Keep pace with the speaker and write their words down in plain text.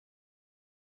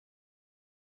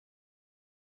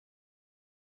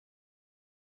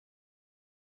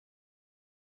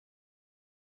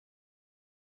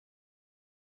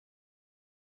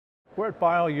We're at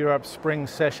BioEurope's spring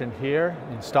session here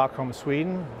in Stockholm,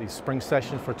 Sweden. The spring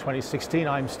session for 2016.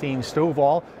 I'm Sten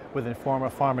Stovall with Informa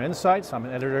Pharma Insights. I'm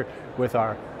an editor with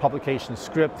our publication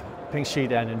Script, Pink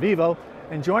Sheet, and In Vivo.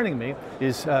 And joining me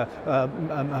is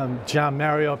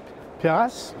Giammario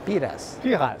Piras.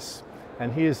 Piras.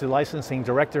 And he is the licensing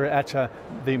director at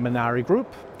the Menarini Group,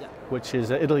 which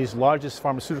is Italy's largest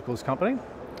pharmaceuticals company.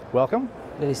 Welcome.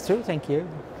 That is true, thank you.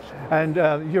 And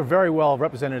you're very well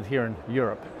represented here in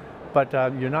Europe, but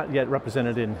you're not yet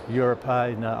represented in Europe,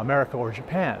 in America or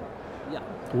Japan. Yeah.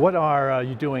 What are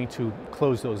you doing to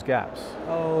close those gaps?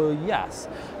 Oh yes,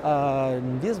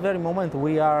 in this very moment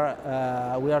we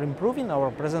are improving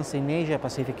our presence in Asia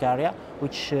Pacific area,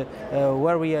 which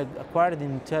where we acquired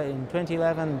in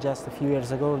 2011, just a few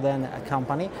years ago, then a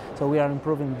company. So we are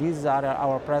improving this area,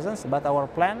 our presence. But our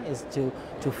plan is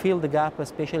to fill the gap,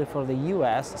 especially for the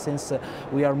US, since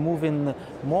we are moving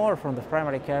more from the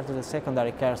primary care to the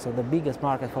secondary care. So the biggest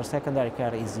market for secondary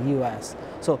care is US.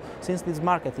 So since this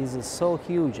market is so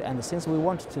huge, and since we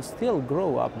want to still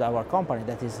grow up our company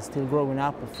that is still growing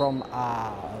up from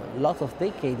a lot of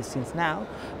decades since now,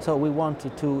 so we want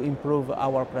to improve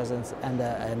our presence and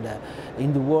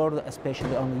in the world,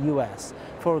 especially on the US.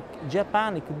 For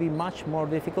Japan, it could be much more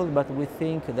difficult, but we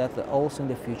think that also in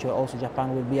the future, also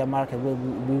Japan will be a market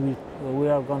we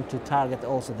are going to target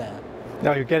also there.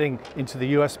 Now you're getting into the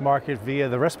US market via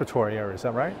the respiratory area, is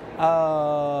that right?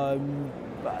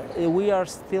 We are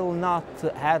still not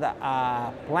had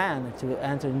a plan to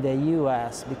enter in the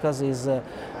US because it's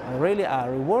really a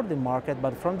rewarding market,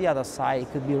 but from the other side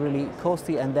it could be really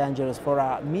costly and dangerous for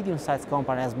a medium-sized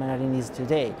company as Menarini is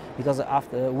today, because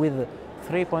after with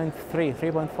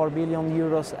 3.4 billion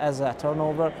euros as a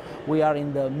turnover, we are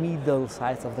in the middle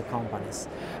size of the companies.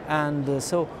 And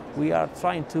so we are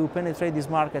trying to penetrate this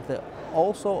market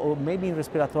also, or maybe in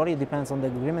respiratory. It depends on the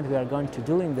agreement we are going to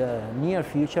do in the near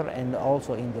future and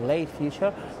also in the late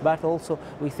future. But also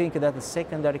we think that the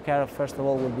secondary care, first of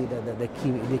all, will be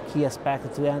the key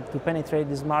aspect to penetrate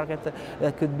this market.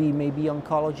 That could be maybe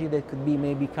oncology, that could be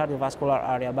maybe cardiovascular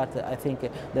area, but I think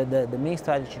that the main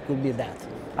strategy could be that.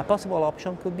 A possible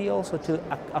option could be also to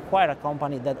acquire a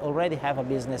company that already have a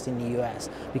business in the US,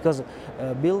 because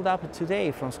build up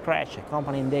today from scratch a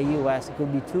company in the US, it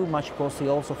could be too much costly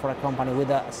also for a company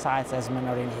with a size as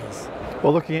Menarini is.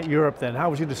 Well, looking at Europe then, how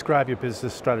would you describe your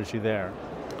business strategy there?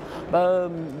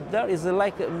 There is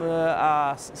like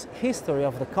a history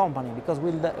of the company, because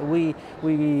we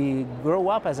grow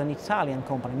up as an Italian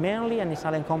company, mainly an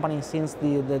Italian company since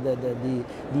the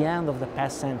end of the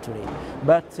past century.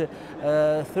 But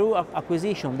through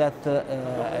acquisition, that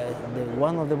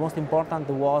one of the most important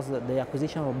was the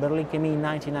acquisition of Berlin Chemie in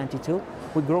 1992.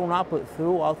 We've grown up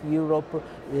throughout Europe,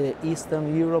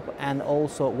 Eastern Europe, and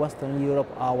also Western Europe,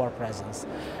 our presence.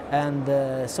 And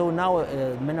so now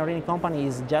Menarini company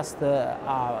is just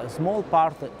a small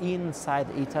part inside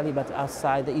Italy, but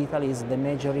outside Italy is the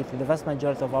majority, the vast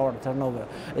majority of our turnover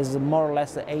is more or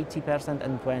less 80%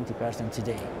 and 20%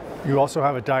 today. You also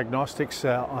have a diagnostics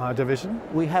division?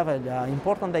 We have an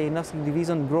important diagnostic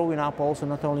division growing up also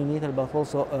not only in Italy but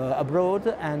also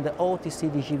abroad, and the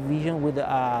OTC division with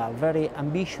a very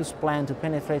ambitious plan to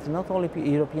penetrate not only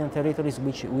European territories,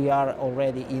 which we are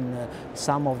already in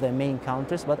some of the main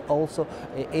countries, but also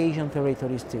Asian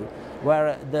territories too,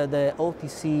 where the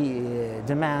OTC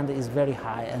demand is very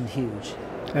high and huge.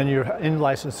 And you're in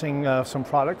licensing some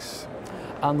products?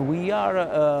 And we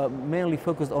are mainly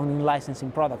focused on in-licensing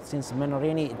products, since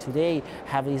Menarini today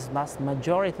have this vast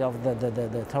majority of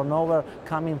the turnover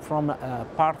coming from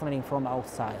partnering from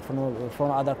outside, from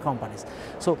other companies.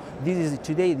 So this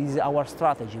is our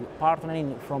strategy,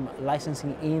 partnering from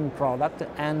licensing in product.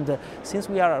 And since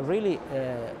we are a really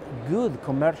good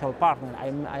commercial partner,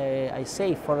 I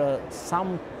say for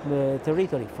some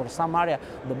territory, for some area,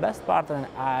 the best partner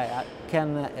a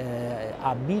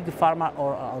big pharma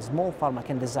or a small pharma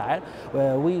can desire.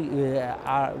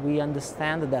 We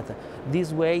understand that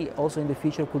this way also in the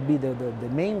future could be the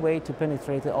main way to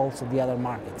penetrate also the other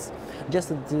markets.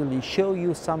 Just to show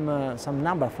you some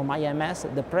number from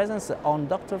IMS, the presence on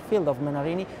doctor field of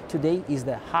Menarini today is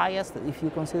the highest if you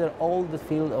consider all the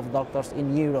field of doctors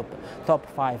in Europe, top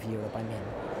 5 Europe, I mean.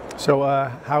 So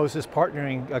how has this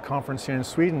partnering conference here in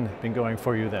Sweden been going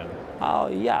for you then?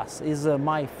 Yes, it's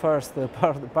my first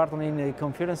partnering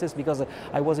conferences, because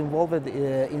I was involved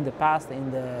in the past in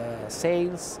the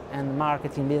sales and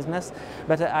marketing business,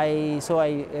 but I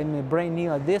am brand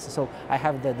new at this, so I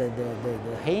have the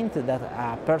hint that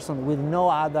a person with no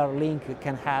other link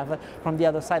can have. From the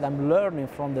other side, I'm learning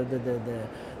from the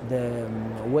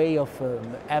way of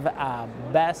have a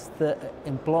best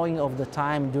employing of the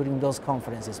time during those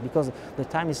conferences, because the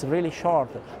time is really short.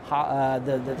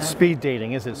 Speed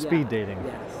dating, is it? Yeah. Speed dating.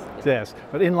 Yes. Yes,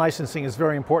 but in-licensing is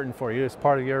very important for you. It's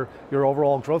part of your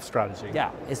overall growth strategy. Yeah,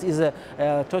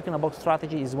 talking about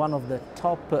strategy is one of the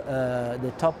top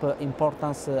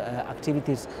importance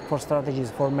activities for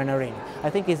strategies for Menarini. I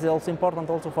think it's also important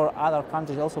also for other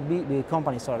countries, also big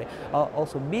companies,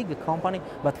 also big company,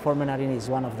 but for Menarini is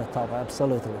one of the top,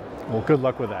 absolutely. Well, good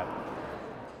luck with that.